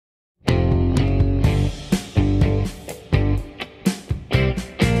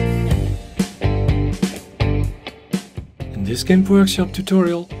this Gimp workshop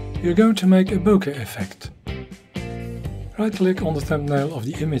tutorial, we are going to make a bokeh effect. Right-click on the thumbnail of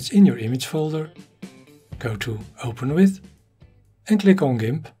the image in your image folder, go to Open With, and click on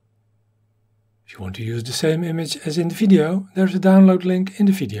Gimp. If you want to use the same image as in the video, there's a download link in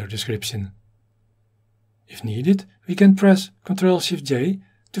the video description. If needed, we can press Ctrl-Shift-J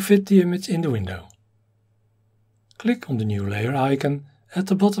to fit the image in the window. Click on the New Layer icon at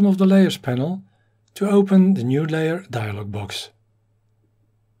the bottom of the Layers panel to open the New Layer dialog box.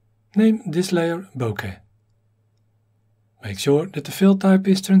 Name this layer Bokeh. Make sure that the fill type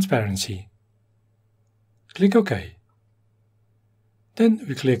is Transparency. Click OK. Then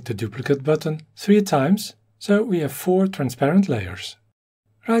we click the Duplicate button 3 times, so we have 4 transparent layers.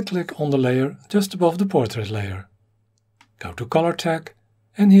 Right-click on the layer just above the portrait layer. Go to Color tag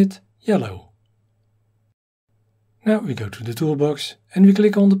and hit Yellow. Now we go to the toolbox and we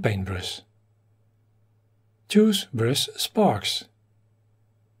click on the paintbrush. Choose Brush Sparks.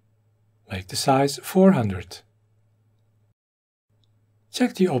 Make the size 400.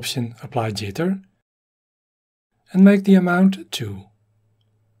 Check the option Apply Jitter and make the amount 2.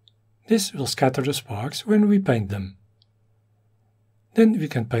 This will scatter the sparks when we paint them. Then we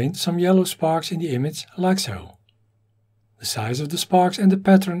can paint some yellow sparks in the image like so. The size of the sparks and the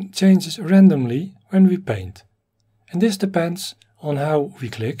pattern changes randomly when we paint, and this depends on how we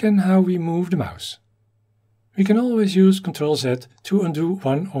click and how we move the mouse. We can always use Ctrl-Z to undo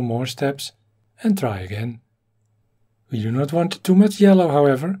one or more steps and try again. We do not want too much yellow,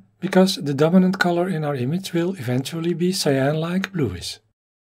 however, because the dominant color in our image will eventually be cyan-like bluish.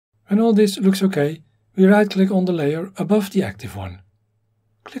 When all this looks okay, we right-click on the layer above the active one.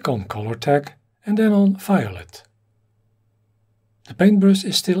 Click on Color tag and then on Violet. The paintbrush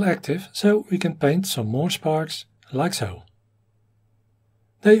is still active, so we can paint some more sparks like so.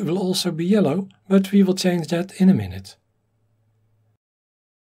 They will also be yellow, but we will change that in a minute.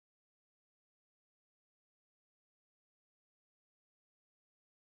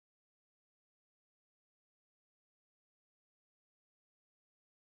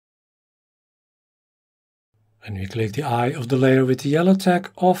 When we click the eye of the layer with the yellow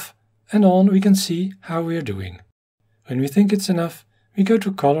tag off and on, we can see how we are doing. When we think it's enough, we go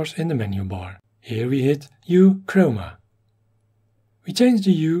to Colors in the menu bar. Here we hit Hue Chroma. We change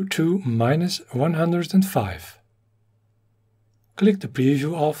the hue to -105. Click the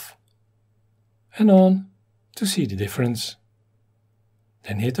preview off and on to see the difference.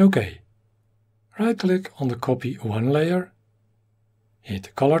 Then hit OK. Right-click on the Copy One layer, hit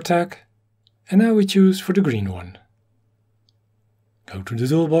the Color tag, and now we choose for the green one. Go to the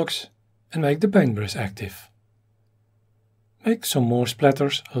toolbox and make the paintbrush active. Make some more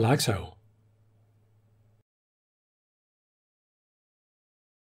splatters like so.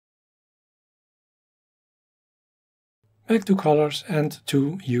 Back to Colors and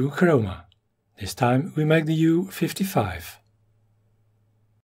to Hue Chroma. This time we make the hue 55.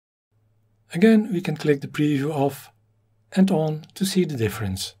 Again we can click the preview off and on to see the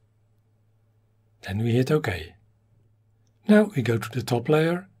difference. Then we hit OK. Now we go to the top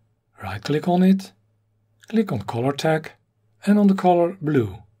layer, right-click on it, click on Color tag and on the color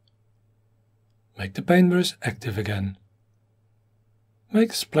Blue. Make the paintbrush active again.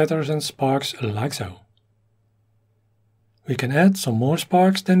 Make splatters and sparks like so. We can add some more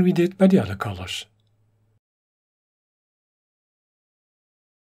sparks than we did by the other colors.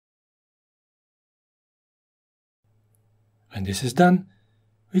 When this is done,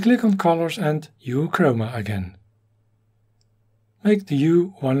 we click on Colors and Hue Chroma again. Make the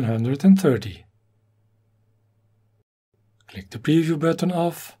hue 130. Click the preview button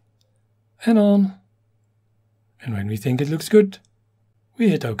off and on. And when we think it looks good, we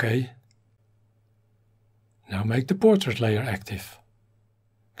hit OK. Now make the portrait layer active.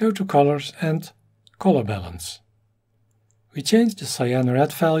 Go to Colors and Color Balance. We change the cyan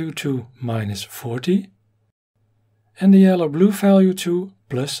red value to -40 and the yellow blue value to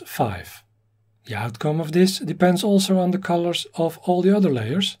 +5. The outcome of this depends also on the colors of all the other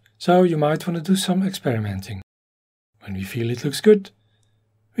layers, so you might want to do some experimenting. When we feel it looks good,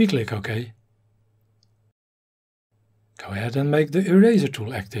 we click OK. Go ahead and make the eraser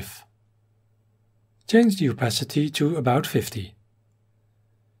tool active. Change the opacity to about 50.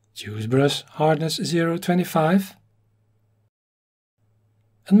 Choose brush hardness 0.25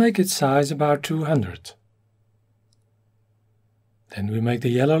 and make its size about 200. Then we make the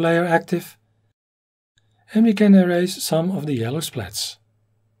yellow layer active and we can erase some of the yellow splats.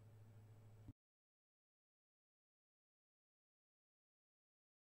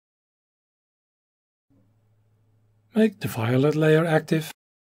 Make the violet layer active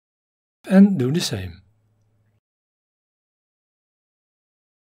and do the same.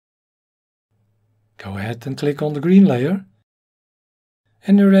 Go ahead and click on the green layer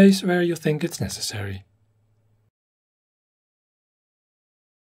and erase where you think it's necessary.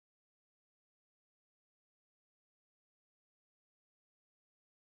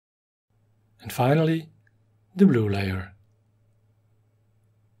 And finally, the blue layer.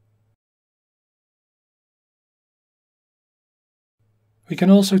 We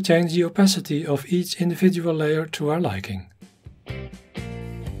can also change the opacity of each individual layer to our liking.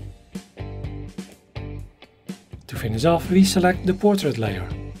 To finish off, we select the portrait layer.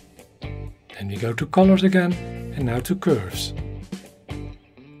 Then we go to colors again and now to curves.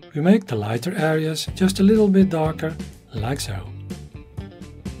 We make the lighter areas just a little bit darker, like so.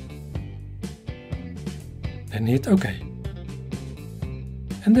 Then hit OK.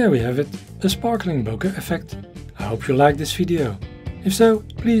 And there we have it, a sparkling bokeh effect. I hope you liked this video. If so,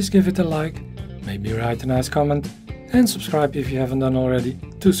 please give it a like, maybe write a nice comment and subscribe if you haven't done already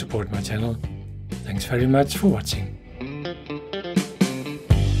to support my channel. Thanks very much for watching.